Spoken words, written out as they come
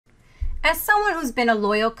As someone who's been a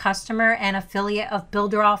loyal customer and affiliate of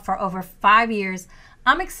Builderall for over 5 years,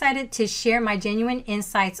 I'm excited to share my genuine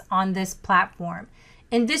insights on this platform.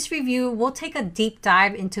 In this review, we'll take a deep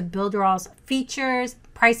dive into Builderall's features,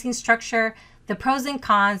 pricing structure, the pros and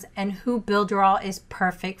cons, and who Builderall is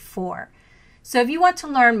perfect for. So if you want to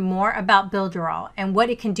learn more about Builderall and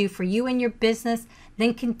what it can do for you and your business,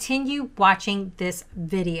 then continue watching this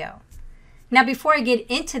video. Now, before I get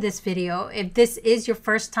into this video, if this is your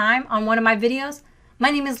first time on one of my videos,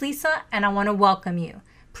 my name is Lisa and I want to welcome you.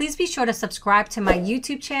 Please be sure to subscribe to my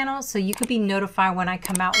YouTube channel so you can be notified when I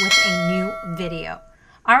come out with a new video.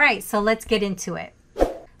 All right, so let's get into it.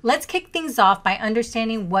 Let's kick things off by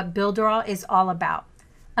understanding what Builderall is all about.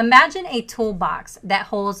 Imagine a toolbox that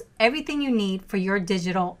holds everything you need for your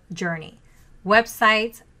digital journey: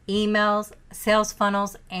 websites, emails, sales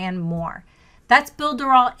funnels, and more. That's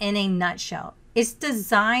Builderall in a nutshell. It's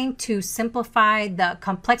designed to simplify the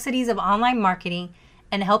complexities of online marketing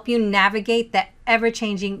and help you navigate the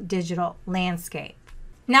ever-changing digital landscape.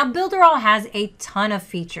 Now, Builderall has a ton of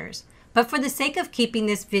features, but for the sake of keeping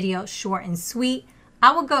this video short and sweet,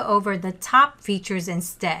 I will go over the top features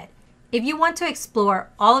instead. If you want to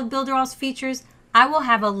explore all of Builderall's features, I will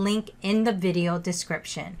have a link in the video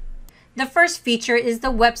description. The first feature is the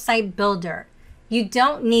website builder. You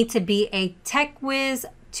don't need to be a tech whiz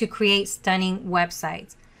to create stunning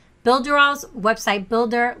websites. Builderall's website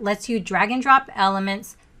builder lets you drag and drop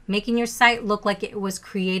elements, making your site look like it was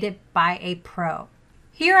created by a pro.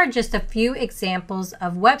 Here are just a few examples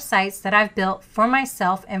of websites that I've built for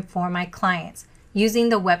myself and for my clients using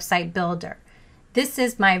the website builder. This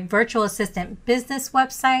is my virtual assistant business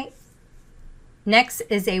website. Next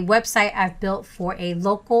is a website I've built for a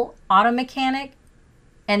local auto mechanic.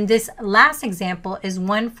 And this last example is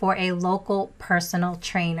one for a local personal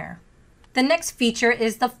trainer. The next feature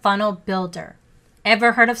is the funnel builder.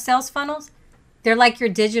 Ever heard of sales funnels? They're like your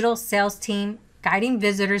digital sales team, guiding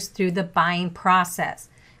visitors through the buying process.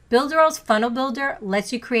 Builderall's funnel builder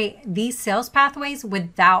lets you create these sales pathways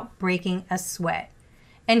without breaking a sweat.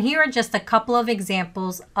 And here are just a couple of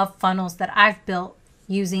examples of funnels that I've built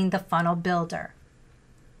using the funnel builder.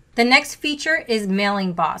 The next feature is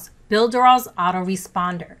Mailing Boss, Builderall's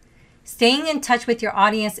autoresponder. Staying in touch with your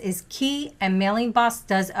audience is key, and Mailing Boss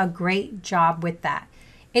does a great job with that.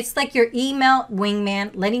 It's like your email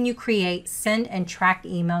wingman, letting you create, send, and track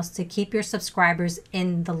emails to keep your subscribers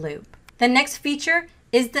in the loop. The next feature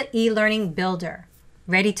is the Elearning Builder.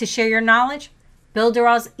 Ready to share your knowledge?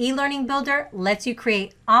 Builderall's Elearning Builder lets you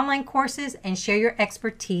create online courses and share your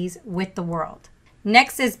expertise with the world.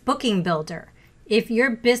 Next is Booking Builder. If your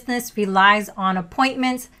business relies on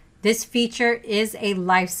appointments, this feature is a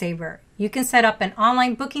lifesaver. You can set up an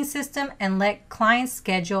online booking system and let clients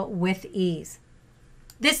schedule with ease.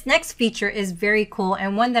 This next feature is very cool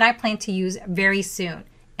and one that I plan to use very soon,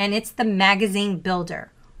 and it's the Magazine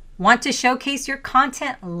Builder. Want to showcase your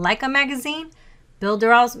content like a magazine?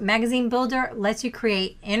 Builderall's Magazine Builder lets you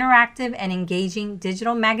create interactive and engaging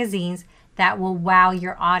digital magazines that will wow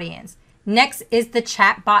your audience. Next is the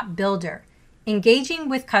Chatbot Builder. Engaging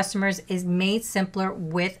with customers is made simpler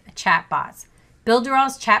with chatbots.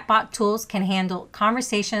 Builderall's chatbot tools can handle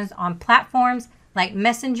conversations on platforms like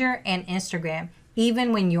Messenger and Instagram,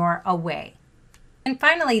 even when you're away. And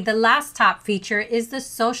finally, the last top feature is the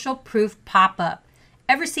social proof pop-up.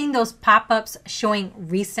 Ever seen those pop-ups showing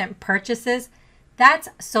recent purchases? That's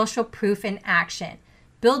social proof in action.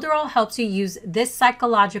 Builderall helps you use this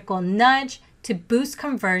psychological nudge to boost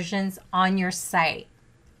conversions on your site.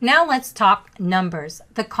 Now let's talk numbers,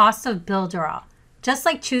 the cost of Builderall. Just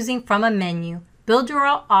like choosing from a menu,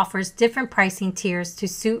 Builderall offers different pricing tiers to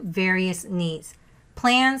suit various needs.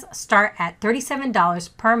 Plans start at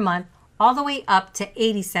 $37 per month all the way up to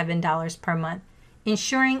 $87 per month,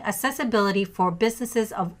 ensuring accessibility for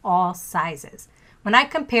businesses of all sizes. When I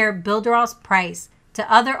compare Builderall's price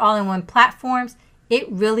to other all-in-one platforms,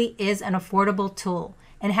 it really is an affordable tool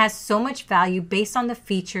and has so much value based on the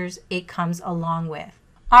features it comes along with.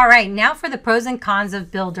 All right, now for the pros and cons of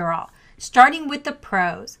Builderall. Starting with the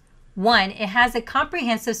pros. 1, it has a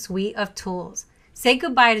comprehensive suite of tools. Say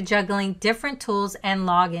goodbye to juggling different tools and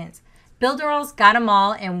logins. Builderall's got them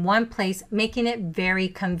all in one place, making it very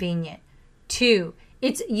convenient. 2,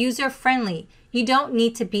 it's user-friendly. You don't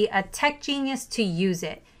need to be a tech genius to use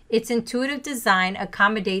it. Its intuitive design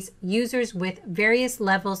accommodates users with various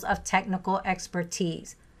levels of technical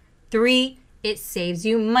expertise. 3, it saves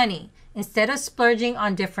you money. Instead of splurging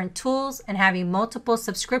on different tools and having multiple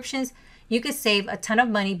subscriptions, you could save a ton of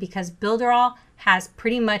money because Builderall has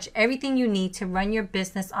pretty much everything you need to run your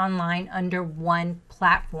business online under one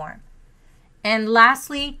platform. And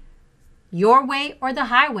lastly, your way or the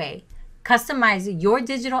highway. Customize your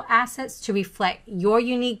digital assets to reflect your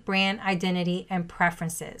unique brand identity and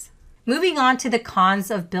preferences. Moving on to the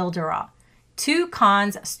cons of Builderall. 2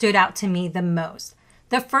 cons stood out to me the most.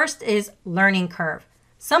 The first is learning curve.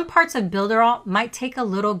 Some parts of Builderall might take a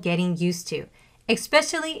little getting used to,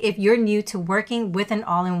 especially if you're new to working with an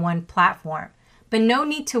all-in-one platform. But no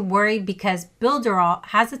need to worry because Builderall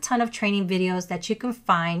has a ton of training videos that you can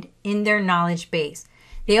find in their knowledge base.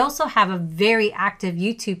 They also have a very active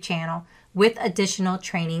YouTube channel with additional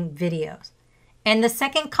training videos. And the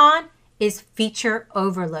second con is feature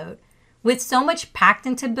overload. With so much packed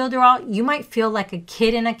into Builderall, you might feel like a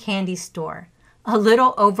kid in a candy store, a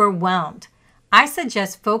little overwhelmed. I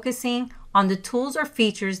suggest focusing on the tools or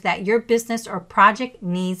features that your business or project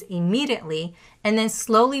needs immediately, and then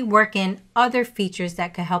slowly work in other features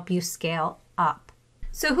that could help you scale up.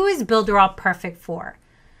 So who is Builderall perfect for?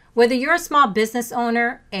 Whether you're a small business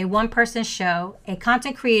owner, a one-person show, a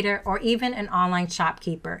content creator, or even an online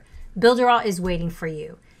shopkeeper, Builderall is waiting for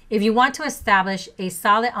you. If you want to establish a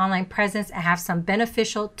solid online presence and have some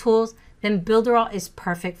beneficial tools, then Builderall is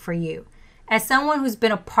perfect for you. As someone who's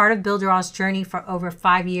been a part of Builderall's journey for over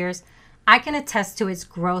 5 years, I can attest to its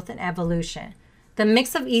growth and evolution. The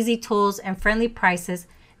mix of easy tools and friendly prices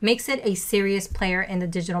makes it a serious player in the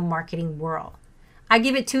digital marketing world. I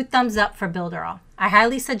give it 2 thumbs up for Builderall. I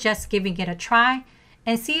highly suggest giving it a try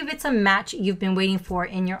and see if it's a match you've been waiting for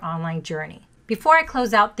in your online journey. Before I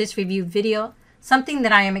close out this review video, something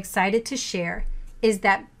that I am excited to share is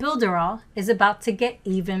that Builderall is about to get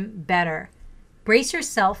even better. Brace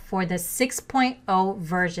yourself for the 6.0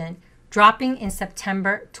 version dropping in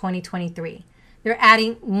September 2023. They're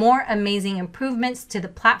adding more amazing improvements to the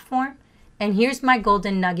platform, and here's my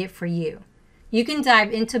golden nugget for you. You can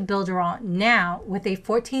dive into Builderall now with a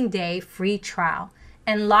 14-day free trial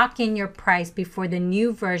and lock in your price before the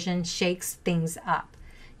new version shakes things up.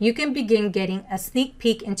 You can begin getting a sneak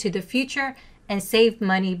peek into the future and save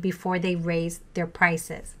money before they raise their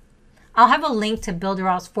prices. I'll have a link to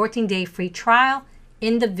Builderall's 14-day free trial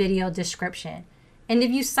in the video description. And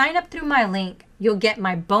if you sign up through my link, you'll get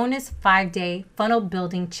my bonus 5-day funnel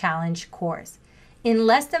building challenge course. In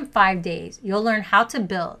less than 5 days, you'll learn how to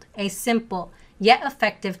build a simple yet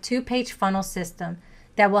effective 2-page funnel system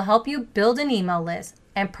that will help you build an email list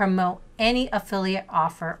and promote any affiliate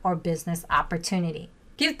offer or business opportunity.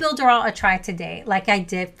 Give Builderall a try today like I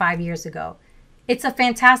did 5 years ago. It's a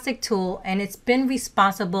fantastic tool, and it's been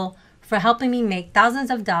responsible for helping me make thousands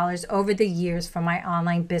of dollars over the years for my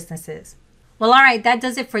online businesses. Well, all right, that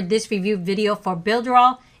does it for this review video for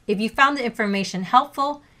Builderall. If you found the information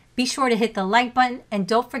helpful, be sure to hit the like button and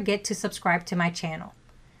don't forget to subscribe to my channel.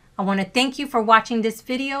 I want to thank you for watching this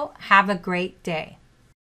video. Have a great day.